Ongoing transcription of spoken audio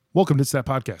Welcome to It's That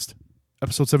Podcast,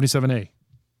 episode 77A.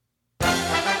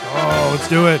 Oh, let's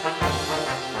do it.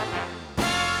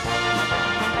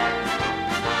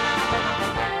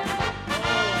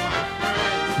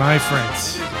 My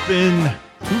friends, It's been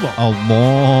too long. a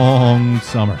long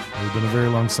summer. It's been a very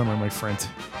long summer, my friend.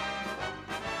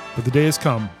 But the day has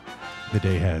come. The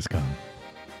day has come.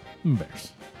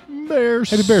 Bears. Bears.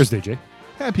 Happy Bears Day, Jay.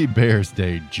 Happy Bears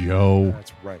Day, Joe.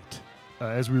 That's right.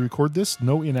 As we record this,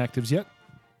 no inactives yet.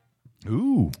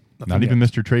 Ooh. Nothing Not even yet.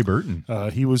 Mr. Trey Burton.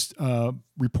 He was,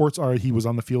 reports are he was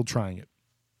on the field trying it,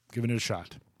 giving it a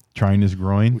shot, Trying his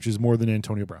groin. which is more than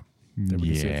Antonio Brown. That we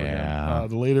can say for him. Yeah.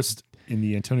 The latest in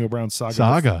the Antonio Brown saga.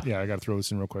 Saga. Yeah, I got to throw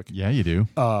this in real quick. Yeah, you do.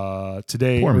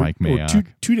 Today, Poor Mike Mayock.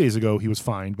 two days ago, he was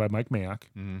fined by Mike Mayock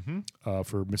Mm-hmm.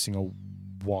 for missing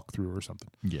a walkthrough or something.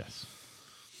 Yes.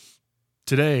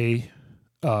 Today,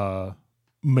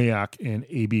 Mayock and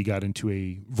AB got into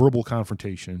a verbal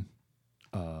confrontation.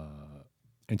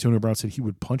 Antonio Brown said he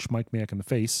would punch Mike Mayock in the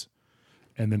face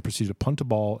and then proceeded to punt a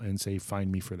ball and say,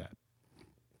 "Fine me for that."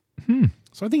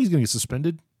 So I think he's going to get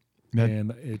suspended, That-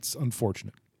 and it's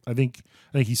unfortunate. I think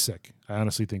he's sick. I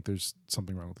honestly think there's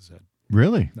something wrong with his head.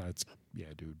 Really? No,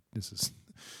 dude. This is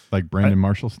Like Brandon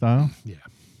Marshall style? yeah.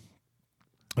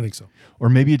 I think so. Or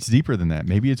maybe it's deeper than that.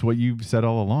 Maybe it's what you've said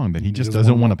all along, that he just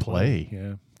doesn't want to play.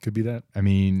 Yeah, could be that. I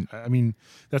mean,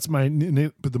 That's my.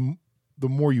 But the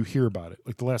more you hear about it,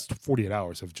 like the last 48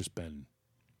 hours have just been,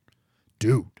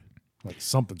 dude, like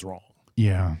something's wrong.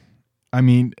 yeah. I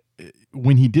mean,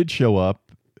 when he did show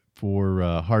up for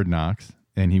Hard Knocks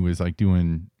and he was like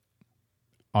doing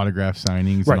autograph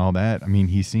signings Right. and all that, I mean,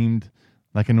 he seemed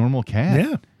like a normal cat.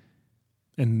 Yeah,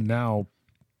 and now,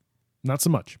 not so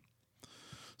much.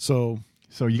 So,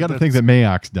 So you got to That's- think that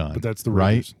Mayock's done. but that's the right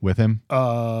Raiders. with him.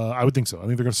 I would think so. I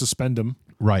think they're going to suspend him.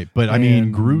 Right. But I mean,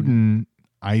 And- Gruden,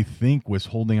 I think, was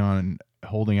holding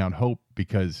out hope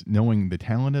because knowing the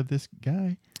talent of this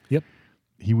guy, Yep.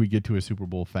 he would get to a Super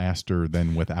Bowl faster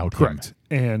than without Correct.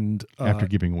 And him after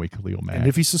giving away Khalil Mack. and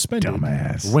if he's suspended,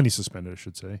 Dumbass. or when he's suspended, I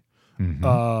should say.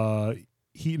 Mhm.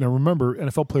 He now remember,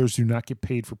 NFL players do not get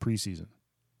paid for preseason.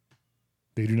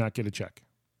 They do not get a check.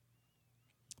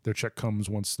 Their check comes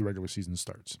once the regular season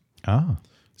starts.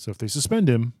 So if they suspend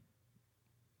him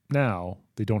now,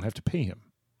 they don't have to pay him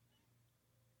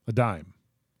a dime.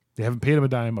 They haven't paid him a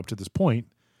dime up to this point,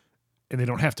 and they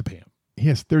don't have to pay him. He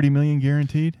has $30 million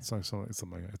guaranteed. It's like something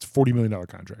like that. It's a $40 million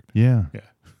contract. Yeah.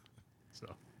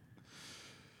 So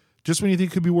just when you think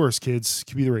it could be worse, kids, it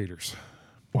could be the Raiders.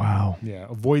 Wow. Yeah,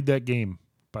 avoid that game,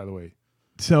 by the way.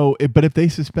 So, but if they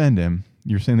suspend him,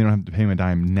 you're saying they don't have to pay him a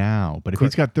dime now. But if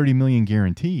Correct. he's got $30 million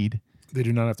guaranteed, They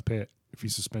do not have to pay it if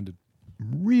he's suspended.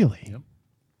 really? Yep.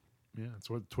 Yeah, that's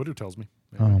what Twitter tells me.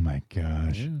 Oh my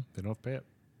gosh. Yeah, they don't have to pay it.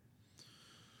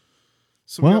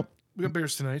 So Well, we got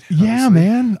Bears tonight. Yeah, obviously.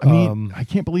 man. I mean, Um, I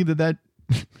can't believe that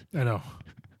I know.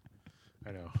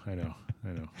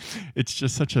 it's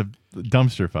just such a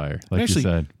dumpster fire, like Actually, you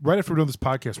said. right after we're done this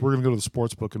podcast, we're going to go to the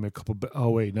sports book and make a couple. Oh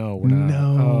wait, no, we're not.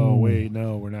 No. Oh wait,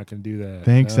 no, we're not going to do that.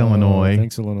 Thanks, No, Illinois.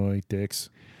 Thanks, Illinois. Dicks.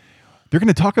 They're going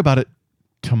to talk about it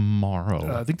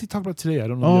tomorrow. I think they talked about it today. I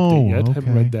don't know Oh, the update yet. okay.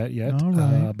 Haven't read that yet. All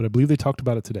right. But I believe they talked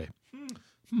about it today.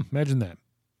 Imagine that.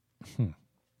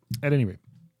 At any rate,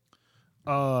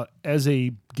 as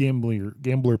a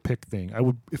gambler pick thing, I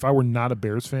would, if I were not a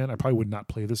Bears fan, I probably would not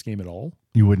play this game at all.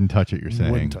 You wouldn't touch it, you're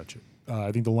saying. Wouldn't touch it.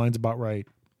 I think the line's about right.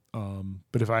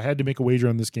 But if I had to make a wager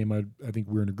on this game, I think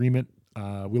we're in agreement.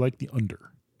 We like the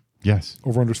under. Yes.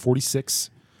 Over-under is 46.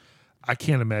 I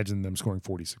can't imagine them scoring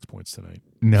 46 points tonight.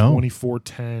 No.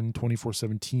 24-10,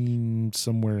 24-17,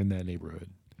 somewhere in that neighborhood.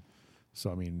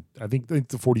 So, I mean, I think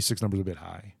the 46 number is a bit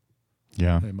high,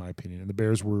 Yeah. in my opinion. And the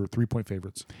Bears were 3-point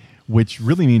favorites. Which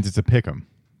really means it's a pick 'em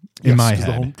in my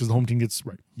head. Because the home team gets,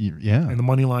 right. Yeah. And the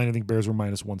money line, I think Bears were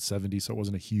minus 170, so it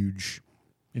wasn't a huge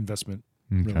investment.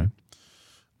 Okay. Really.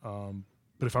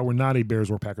 But if I were not a Bears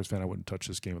or Packers fan, I wouldn't touch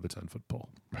this game with a 10-foot pole.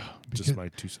 Just my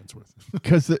 2 cents worth.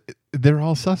 Because they're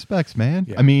all suspects, man.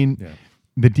 Yeah. I mean, Yeah.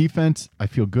 the defense I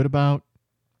feel good about.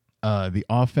 The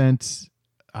offense,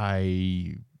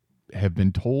 I have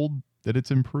been told that it's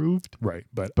improved, Right.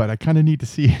 But but I kind of need to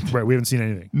see it. right, we haven't seen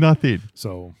anything. Nothing.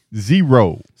 So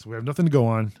Zero. we have nothing to go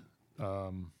on.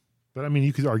 But I mean,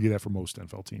 you could argue that for most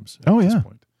NFL teams at Oh, this yeah.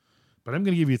 point. But I'm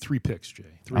going to give you 3 picks,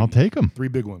 Jay. 3. I'll take them. 3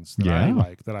 big ones that Yeah. I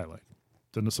like.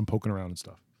 Done some poking around and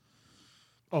stuff.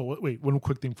 Oh, wait. One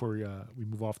quick thing before we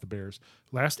move off the Bears.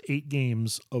 Last 8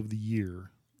 games of the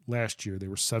year, last year, they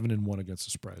were 7-1 against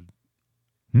the spread.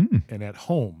 And at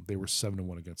home, they were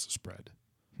 7-1 against the spread.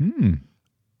 And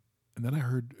then I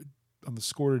heard on the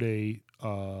score today,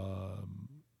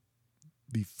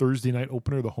 the Thursday night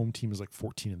opener, the home team is like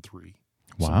 14-3.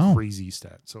 Wow. Some crazy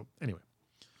stat. So anyway.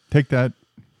 Take that.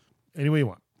 Any way you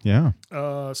want. Yeah.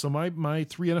 So my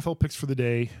 3 NFL picks for the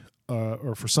day,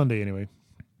 or for Sunday anyway.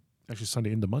 Actually,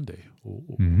 Sunday into Monday.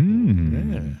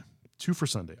 Yeah. 2 for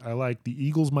Sunday. I like the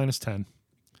Eagles -10.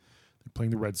 They're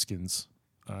playing the Redskins.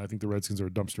 I think the Redskins are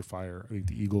a dumpster fire. I think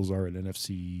the Eagles are an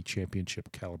NFC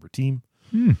championship caliber team.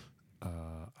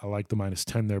 I like the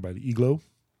 -10 there by the Eaglo.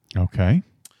 Okay.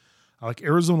 I like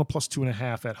Arizona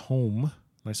 +2.5 at home.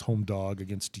 Nice home dog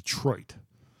against Detroit.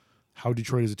 How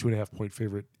Detroit is a 2.5 point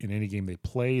favorite in any game they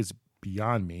play is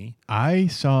beyond me. I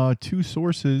saw 2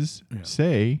 sources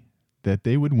say that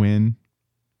they would win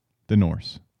the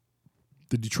Norse.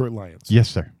 The Detroit Lions. Yes,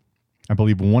 sir. I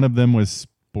believe one of them was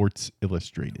Sports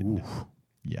Illustrated. Ooh.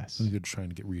 Yes. I think they're trying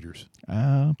to get readers.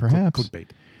 Perhaps. Clickbait.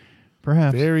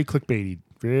 Perhaps. Very clickbaity.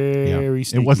 Very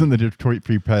sneaky. It wasn't the Detroit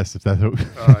Free Press, if that's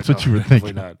what you were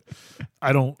thinking. Not.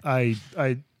 I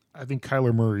think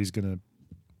Kyler Murray's going to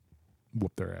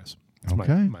whoop their ass. That's my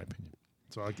opinion.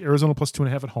 So I like Arizona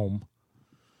 +2.5 at home.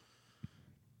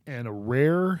 And a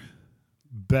rare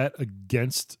bet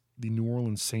against the New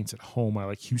Orleans Saints at home. I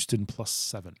like Houston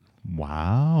 +7.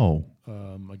 Wow.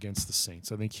 Against the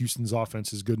Saints. I think Houston's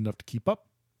offense is good enough to keep up.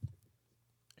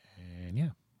 And yeah.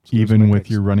 So even with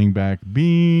your running back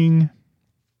being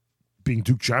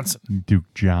Duke Johnson.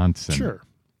 Duke Johnson. Sure.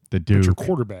 The Duke. But your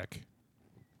quarterback,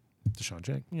 Deshaun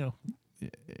Jackson, you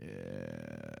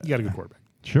got a good quarterback.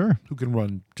 Sure. Who can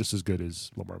run just as good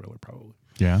as Lamar Miller, probably.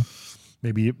 Yeah.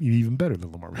 Maybe even better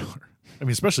than Lamar Miller. I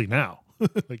mean, especially now.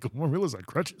 Like, Lamar Miller's on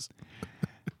crutches.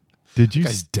 Did you?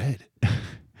 Guy's dead.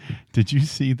 Did you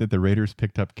see that the Raiders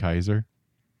picked up Kaiser?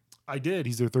 I did.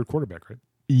 He's their 3rd quarterback, right?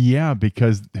 Yeah,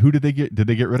 because who did they get? Did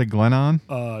they get rid of Glennon?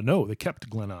 No, they kept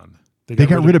Glenn on. They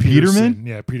got rid of Peterman?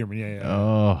 Yeah, Peterman. Yeah.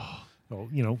 Oh. Well,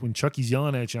 when Chucky's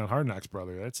yelling at you on Hard Knocks,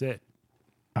 brother, that's it.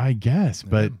 I guess,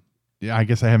 but I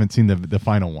guess I haven't seen the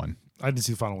final one. I didn't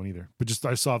see the final one either, but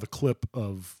I saw the clip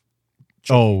of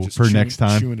Chucky for next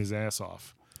time, chewing his ass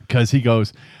off. Because he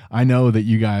goes, I know that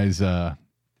you guys, or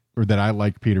that I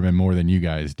like Peterman more than you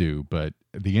guys do, but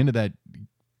at the end of that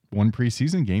one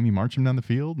preseason game, he marched him down the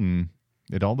field, and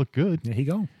it all looked good. Yeah, he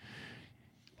go.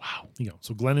 Wow. He go.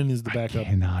 So Glennon is the backup. I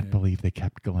cannot believe they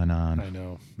kept Glenn on. I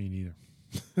know. Me neither.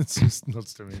 It's just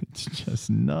nuts to me. It's just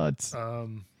nuts.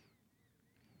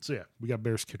 So yeah, we got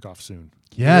Bears kickoff soon.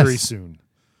 Yes. Very soon.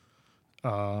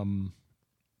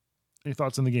 Any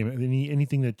thoughts on the game?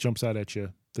 Anything that jumps out at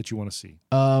you that you want to see?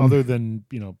 Other than,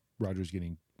 Rodgers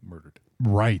getting murdered.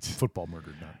 Right. Football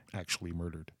murdered, not actually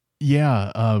murdered.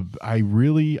 Yeah. I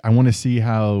want to see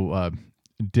how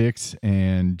Dix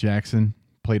and Jackson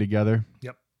play together.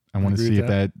 Yep. I want to see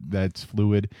if that's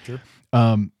fluid. Sure.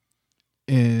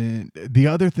 And the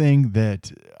other thing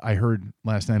that I heard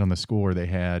last night on the score, they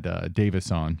had Davis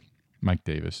on, Mike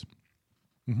Davis.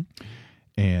 Mm-hmm.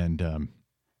 And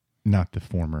not the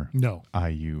former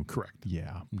IU. Correct.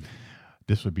 Yeah. Mm-hmm.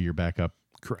 This would be your backup.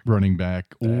 Correct. Running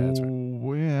back. That's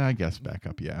right. Yeah, I guess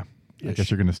backup, yeah. Ish. I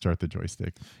guess you're going to start the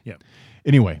joystick. Yeah.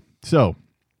 Anyway, so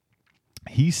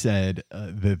he said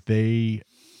that they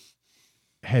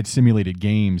had simulated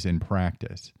games in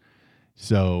practice.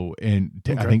 So, I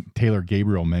think Taylor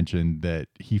Gabriel mentioned that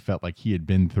he felt like he had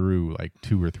been through like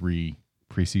 2 or 3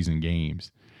 preseason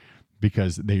games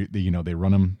because they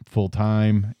run them full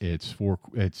time. It's 4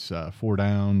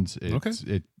 downs.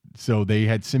 So they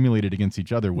had simulated against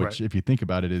each other, which if you think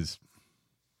about it is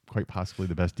quite possibly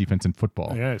the best defense in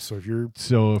football. Yeah. So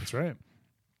that's right.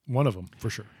 One of them for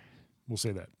sure. We'll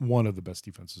say that one of the best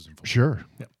defenses in football. Sure.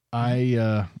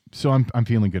 Yeah. So I'm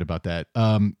feeling good about that.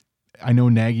 I know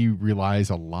Nagy relies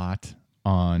a lot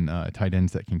on tight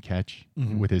ends that can catch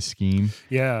with his scheme.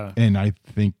 Yeah. And I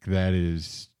think that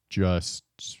is just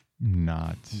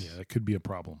not. Yeah, that could be a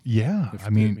problem. Yeah. I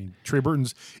mean, Trey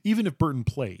Burton's, even if Burton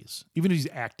plays, even if he's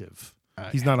active,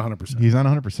 he's not 100%. He's not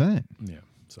 100%. Yeah.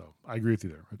 So I agree with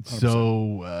you there. 100%.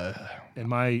 So,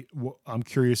 and I'm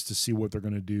curious to see what they're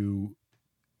going to do.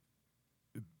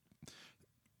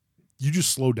 You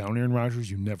just slow down Aaron Rodgers,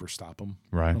 you never stop him.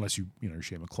 Right. Unless you're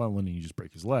Shea McClellan and you just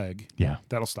break his leg. Yeah.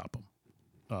 That'll stop him.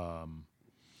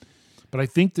 But I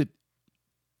think that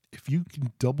if you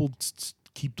can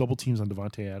keep double teams on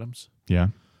Devontae Adams, yeah,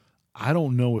 I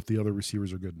don't know if the other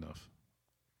receivers are good enough.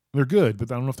 They're good,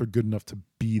 but I don't know if they're good enough to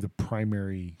be the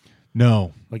primary.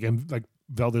 No. Like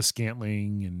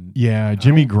Valdez-Scantling and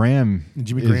Jimmy Graham.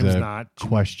 Jimmy Graham's not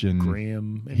question.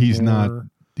 Graham. Anymore.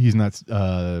 He's not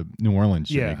New Orleans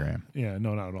Jimmy Graham. Yeah,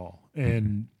 no, not at all.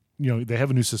 And they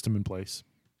have a new system in place.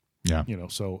 Yeah.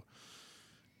 So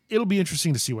it'll be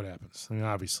interesting to see what happens. I mean,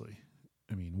 obviously.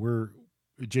 I mean,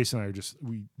 Jason and I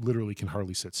we literally can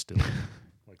hardly sit still.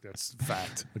 Like that's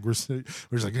fact. Like we're just like,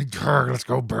 let's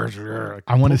go Bears. Like,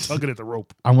 I want to tugging at the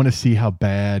rope. I want to see how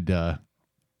bad the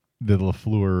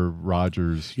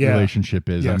LaFleur-Rodgers relationship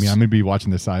is. Yes. I mean, I'm going to be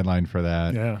watching the sideline for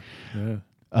that.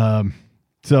 Yeah.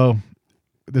 So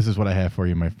this is what I have for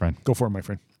you, my friend. Go for it, my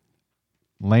friend.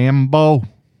 Lambeau,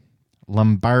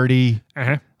 Lombardi,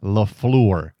 Uh-huh.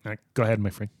 LaFleur. Right, go ahead, my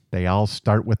friend. They all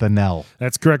start with an L.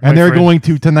 That's correct, and my they're friend. going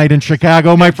to tonight in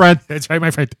Chicago, my friend. That's right,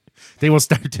 my friend. They will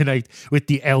start tonight with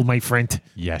the L, my friend.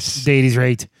 Yes. That is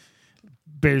right.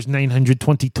 Bears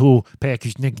 922,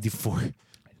 Packers -4.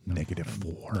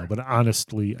 -4. No, but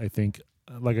honestly, I think,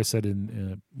 like I said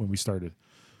when we started,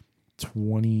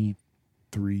 23-14,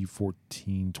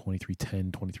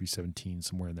 23-10, 23-17,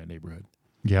 somewhere in that neighborhood.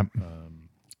 Yep.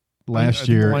 Last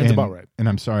year, the line's about right. And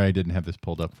I'm sorry I didn't have this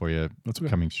pulled up for you. That's okay.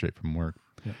 Coming straight from work.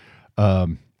 Yeah.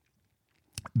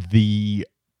 The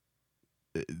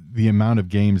amount of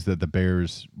games that the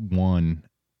Bears won,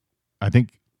 I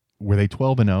think, were they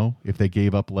 12-0 if they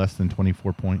gave up less than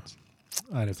 24 points?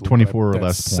 I'd have to 24 or that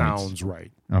less points. Sounds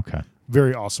right. Okay.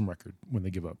 Very awesome record when they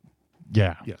give up.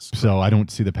 Yeah. Yes. So I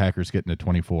don't see the Packers getting to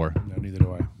 24. No, neither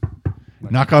do I.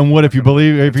 Knock on wood if you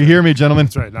hear me, gentlemen.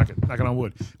 That's right. Knocking on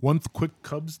wood. One quick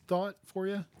Cubs thought for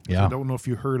you. Yeah. I don't know if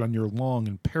you heard on your long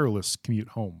and perilous commute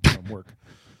home from work.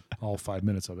 All 5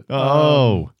 minutes of it.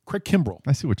 Craig Kimbrell.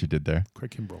 I see what you did there.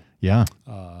 Craig Kimbrell. Yeah.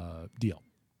 DL.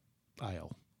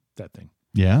 IL. That thing.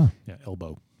 Yeah. Yeah.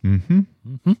 Elbow.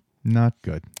 Mm-hmm. Not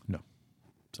good. No.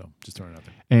 So just throwing it out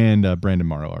there. And Brandon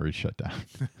Morrow already shut down.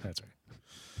 That's right.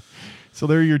 So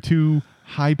they're your two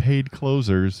high-paid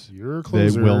closers. Your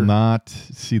closer. They will not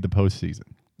see the postseason.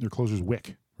 Your closer's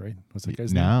Wick, right? What's that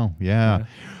guy's name? Yeah.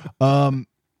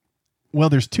 Well,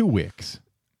 there's two Wicks,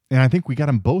 and I think we got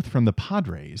them both from the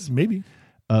Padres. Maybe.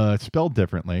 Spelled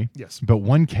differently. Yes. But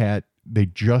one cat they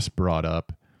just brought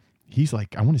up, he's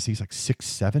like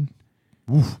 6'7".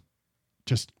 Oof.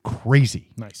 Just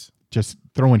crazy. Nice. Just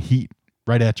throwing heat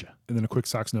right at you. And then a quick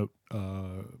Sox note.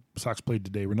 Sox played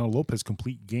today. Ronaldo Lopez,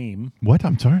 complete game. What?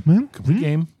 I'm sorry, man. Complete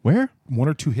game. Where? 1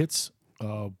 or 2 hits,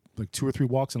 like 2 or 3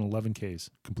 walks and 11 Ks.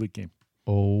 Complete game.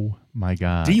 Oh, my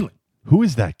God. Dealing. Who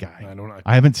is that guy? I don't know.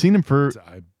 I haven't seen him for...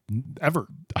 Ever.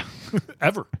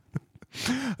 Ever.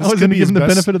 I was going to give him the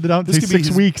benefit of the doubt. This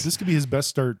 6 weeks. This could be his best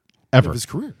start ever of his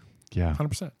career. Yeah.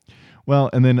 100%. Well,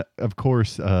 and then, of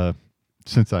course,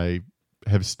 since I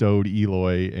have stowed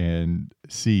Eloy and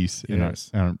Cease and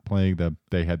aren't playing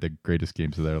they had the greatest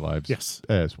games of their lives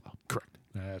as well. Correct.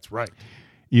 That's right.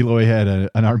 Eloy had an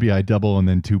RBI double and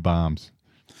then 2 bombs.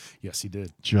 Yes, he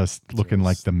did. Just looking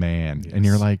like the man. Yes. And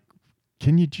you're like,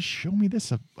 can you just show me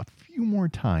this a few more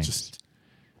times? Just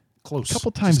close. A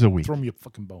couple times a week. Throw me a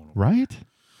fucking bone. Right?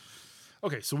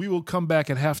 Okay, so we will come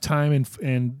back at halftime,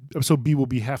 and episode B will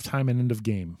be halftime and end of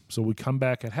game. So we come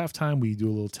back at halftime. We do a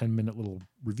little 10-minute little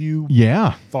review.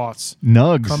 Yeah. Thoughts.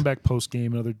 Nugs. Come back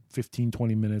post-game, another 15,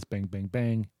 20 minutes. Bang, bang,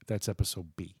 bang. That's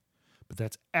episode B. But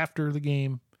that's after the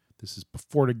game. This is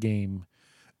before the game.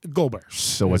 Go Bears.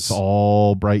 So it's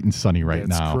all bright and sunny right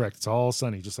now. That's correct. It's all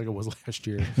sunny, just like it was last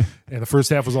year. And the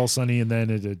first half was all sunny, and then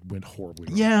it went horribly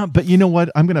wrong. Yeah, but you know what?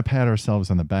 I'm going to pat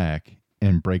ourselves on the back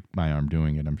and break my arm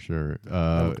doing it, I'm sure.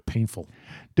 That looked painful.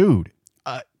 Dude,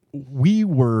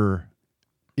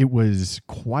 it was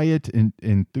quiet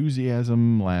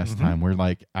enthusiasm last time. We're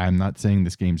like, I'm not saying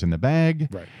this game's in the bag.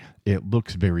 Right. It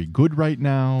looks very good right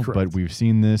now, but we've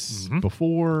seen this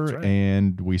before,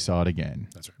 and we saw it again.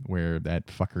 That's right. Where that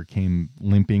fucker came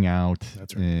limping out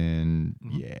That's right. and,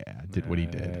 did what he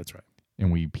did. That's right.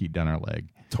 And we peed down our leg.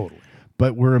 Totally.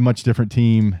 But we're a much different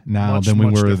team now than we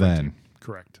were then. Team.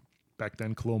 Correct. Back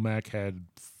then, Clomac had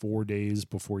 4 days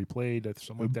before he played,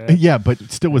 something like that. Yeah, but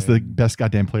still was the best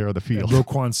goddamn player of the field.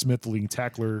 Roquan Smith, the leading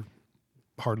tackler,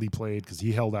 hardly played because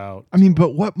he held out. I mean,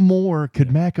 but what more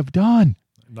could Mac have done?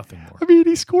 Nothing more. I mean,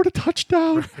 he scored a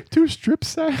touchdown, 2 strip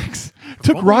sacks,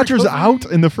 took Rodgers out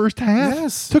in the first half.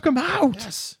 Yes. Took him out.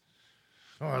 Yes.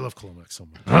 Oh, I love Clomac so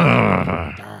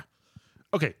much.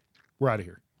 Okay, we're out of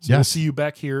here. So we'll see you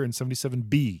back here in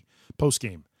 77B post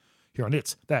game here on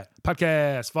It's That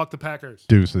Podcast. Fuck the Packers.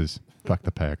 Deuces. Fuck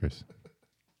the Packers.